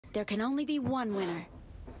There can only be one winner.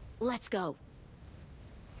 Let's go.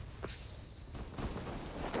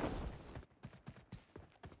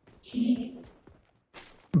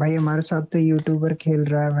 भाई हमारे साथ तो यूट्यूबर खेल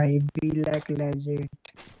रहा है भाई, बी लैक लेजेंड।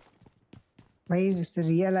 भाई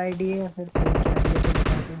रियल आईडी है फिर क्या है ये तो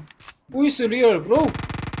बता दो। Who is real, bro?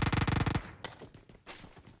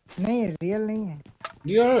 नहीं रियल नहीं है।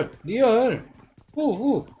 Real.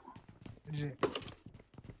 Who?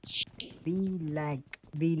 B lack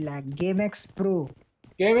GameXpro।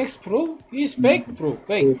 GameXpro? He's fake, bro.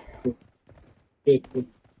 Fake.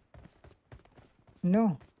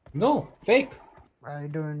 No, fake. I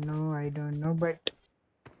don't know, but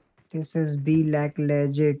this is B Lack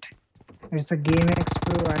legit. It's a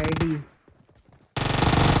GameXpro ID.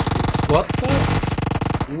 What the?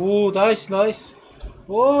 Oh, nice.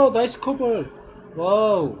 Oh, nice cover.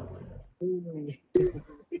 Wow.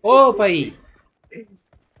 Oh, bhai.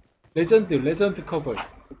 Legend cover.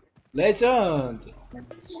 Legend.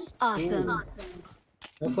 Awesome.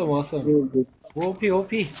 Awesome. OP.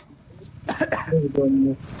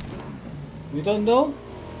 You don't know?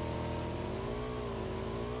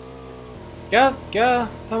 क्या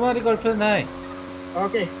हमारी girlfriend है?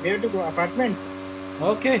 Okay, where to go? Apartments.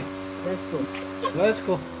 Okay. Let's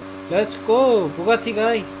go. Bugatti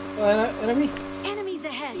guy. Enemy. Enemies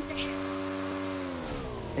ahead.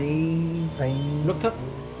 भाई Look up.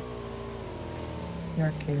 क्या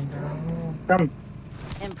खेल रहा हूँ? Come.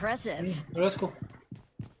 Impressive. Let's go.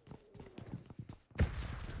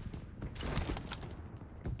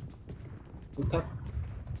 Look up.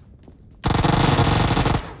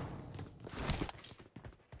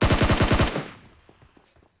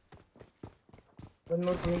 One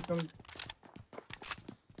more coming from.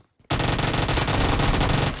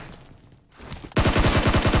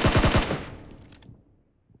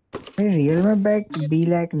 Real में back B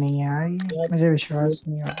lack नहीं है यार, ये मुझे विश्वास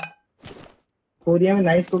नहीं हो रहा। कोरिया में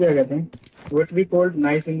नाइस को क्या कहते हैं? What we called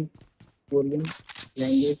nice in Korean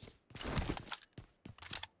language.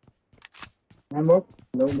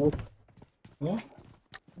 No. Huh?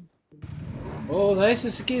 Oh, nice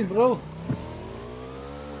skin, bro.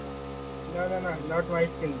 No, not my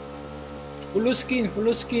skin. Blue skin.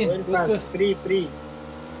 World class, free. Free?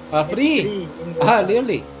 It's free in World Class.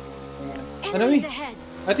 Really? Yeah. Enemies ahead.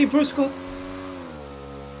 I think Bruce got.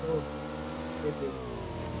 Oh, okay.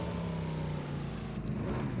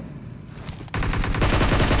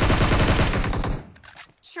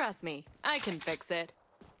 Trust me, I can fix it.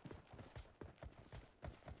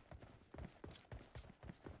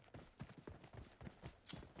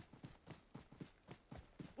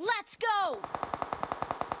 Let's go.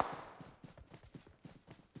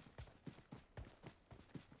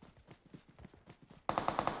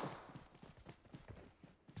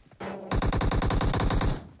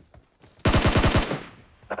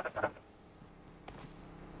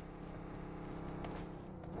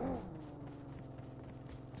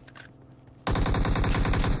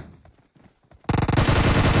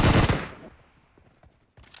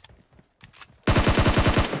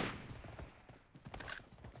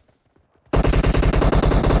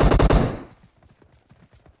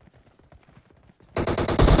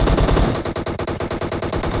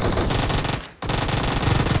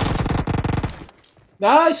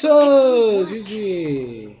 Nice! GG!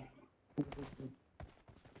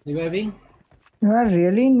 Reviving? You are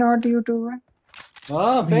really not YouTuber?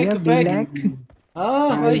 Fake. भाई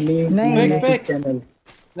fake.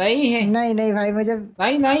 नहीं है. नहीं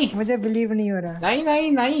भाई नहीं. मुझे believe नहीं हो रहा।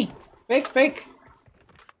 नहीं. Fake.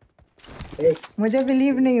 मुझे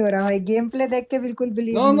बिलीव नहीं हो रहा भाई, गेम प्ले देख के बिल्कुल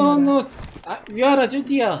बिलीव नहीं हो रहा। No. We are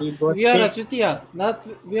Ajutia. Not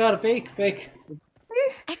we are fake.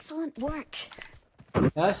 Excellent work.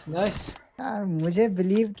 Nice. यार मुझे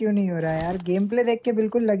बिलीव क्यों नहीं हो रहा यार, गेम प्ले देख के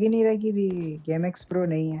बिल्कुल लग ही नहीं रहा कि GameXpro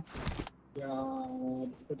नहीं है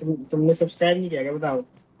यार। तुमने सब्सक्राइब नहीं किया क्या, बताओ?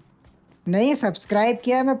 नहीं सब्सक्राइब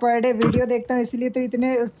किया, मैं पर डे वीडियो देखता हूँ इसलिए तो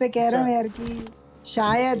इतने उससे कह रहा हूँ यार कि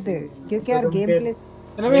शायद, क्योंकि यार गेम प्ले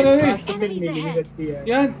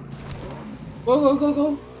यार go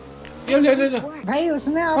ले भाई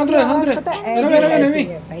उसमें आपकी आवाज पता है ऐसी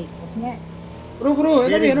है भाई उसमें। bro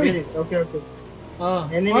enemy okay 100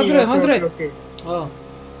 100 okay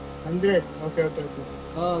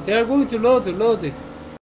they are going to load.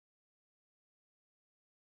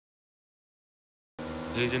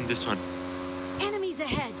 He's in this one. Enemies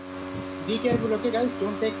ahead. Be careful, okay guys,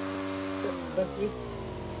 don't take such risk.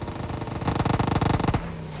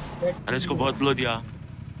 अरे इसको बहुत ब्लो दिया।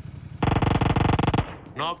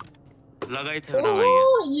 नॉक लगा ही था ना भाई।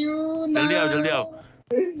 जल्दी आओ।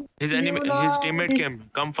 His teammate came.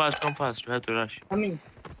 Come fast. We have to rush. Coming.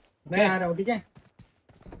 मैं आ रहा हूँ, ठीक है?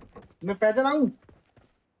 मैं पैदल आऊं?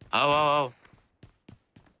 आओ आओ आओ।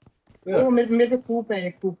 Where? ओ मेरे पे कूप है,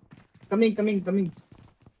 एक कूप। Coming coming coming.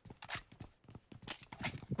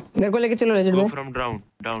 मेरे को लेके चलो लेजेंड गो में। From down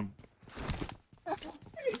down.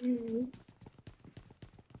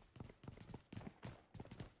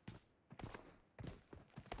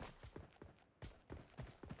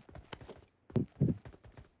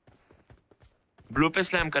 ब्लू पे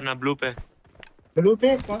स्लैम करना, ब्लू पे। ब्लू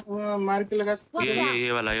पे मार के लगा सकते। Watch out!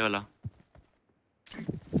 ये वाला।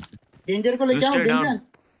 डेंजर को लेके You आऊं? stay down.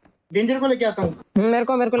 डेंजर को लेके आता हूं। मेरे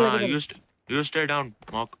को हाँ, लेके चलो। you stay down,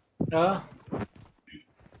 Mock.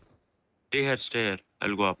 Stay here.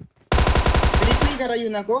 I'll go up. Finish नहीं करा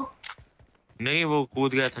यूना को? नहीं, वो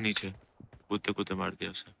कूद गया था नीचे। कूदते मार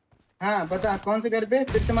दिया उसे। हाँ बता कौन से घर पे?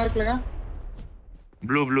 फिर से मार्क लगा।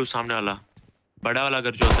 ब्लू सामने वाला, बड़ा वाला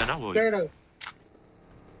घर जो होता है ना वो। क्या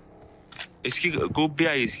इसकी कूप भी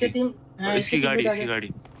आई इसकी। टीम? हाँ, इसकी गाड़ी।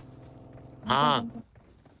 हाँ।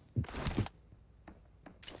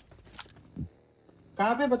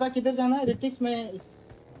 कहाँ पे बता, किधर जाना है? रिटिक्स में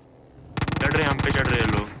हम पे चढ़ रहे हैं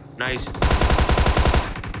लोग। नाइस।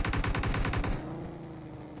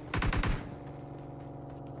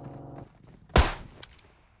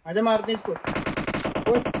 आजा मारते हैं इसको।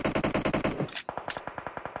 ओए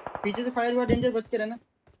पीछे से फायर हुआ, डेंजर बच के रहना।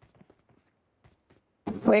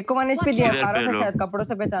 वो एक को मैंने इस पे दिया, इधर कारों पे पे लो। शायद कपड़ों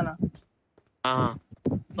से पहचाना। हाँ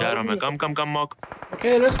जा रहा हूँ मैं। कम मॉक।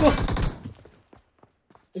 Okay, let's go.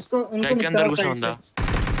 इसको इनको टैंक के अंदर निपटाओ घुसा साइड होता। से।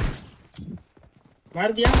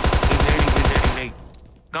 मार दिया। नहीं।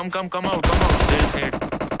 Come out.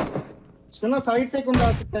 सुनो साइड से कौन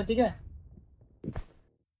आ सकता है, ठीक है?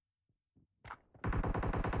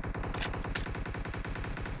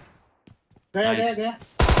 गया।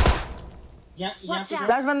 यहाँ पे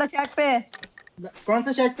लास्ट बंदा शैक पे है। कौन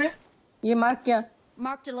सा शैक पे? ये मार्क क्या?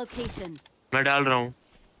 Marked a location. मैं डाल रहा हूँ।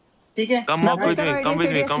 ठीक है। कम मॉक विद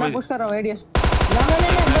मी। मैं पुश कर रहा हूँ एडीएस। ना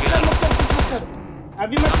मत कर।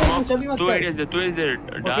 अभी मत कर। तू एडीएस दे।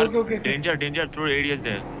 डाल। Okay. डेंजर थ्रू एडीएस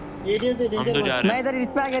दे। एडीएस दे, हम तो जा रहे मैं हैं। इधर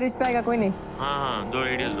रिच पे आ गया कोई नहीं। हाँ, 2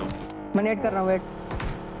 एडीएस दो। मैं नेट कर रहा हूँ, वेट।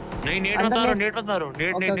 नहीं, नेट अंदर मत मारो।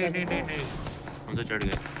 Net Okay, okay. नहीं। हम तो चढ़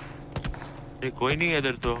गए। अरे कोई नहीं है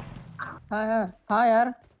इधर तो। हाँ यार,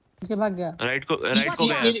 पीछे भाग गया। राइट को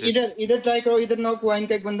गया। इधर ट्राई करो। इधर नॉक हुआ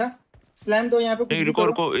इनका एक बंदा। स्लैम दो यहाँ पे। नहीं,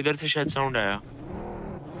 रुको। इधर से शायद साउंड आया।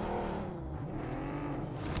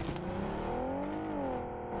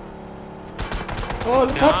 Oh,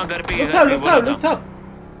 look हाँ, up. घर पे Look up.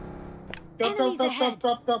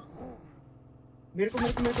 टॉप। मेरे को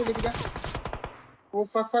लेके जा। Oh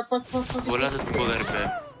fuck. बोला था तुमको घर पे।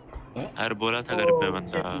 यार बोला था घर पे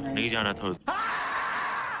बंदा। नहीं जाना था।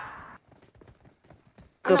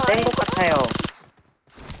 그 뺀 것 같아요.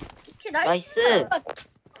 나이스.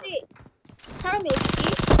 사람이 어딨지?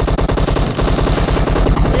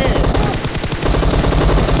 네.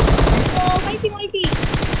 화이팅!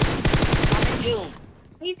 가는 중.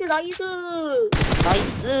 나이스! 나이스.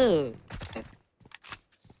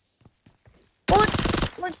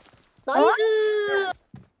 나이스!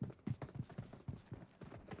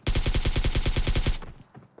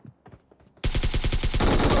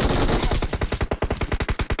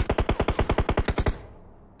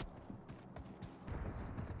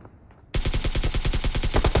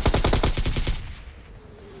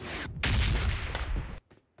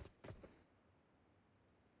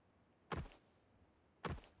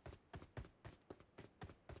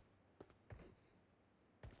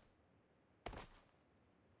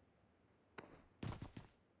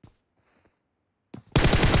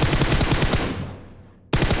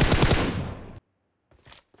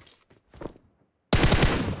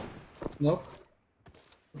 Knock.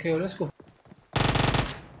 Okay, let's go.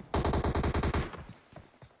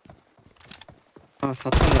 아, 다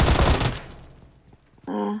탔네.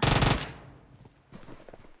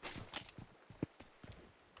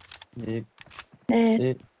 네.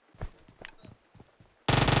 네.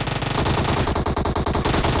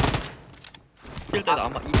 뛸 때는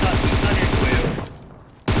아마 이달일 거예요.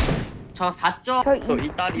 저 4점. 저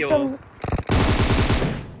이달이요.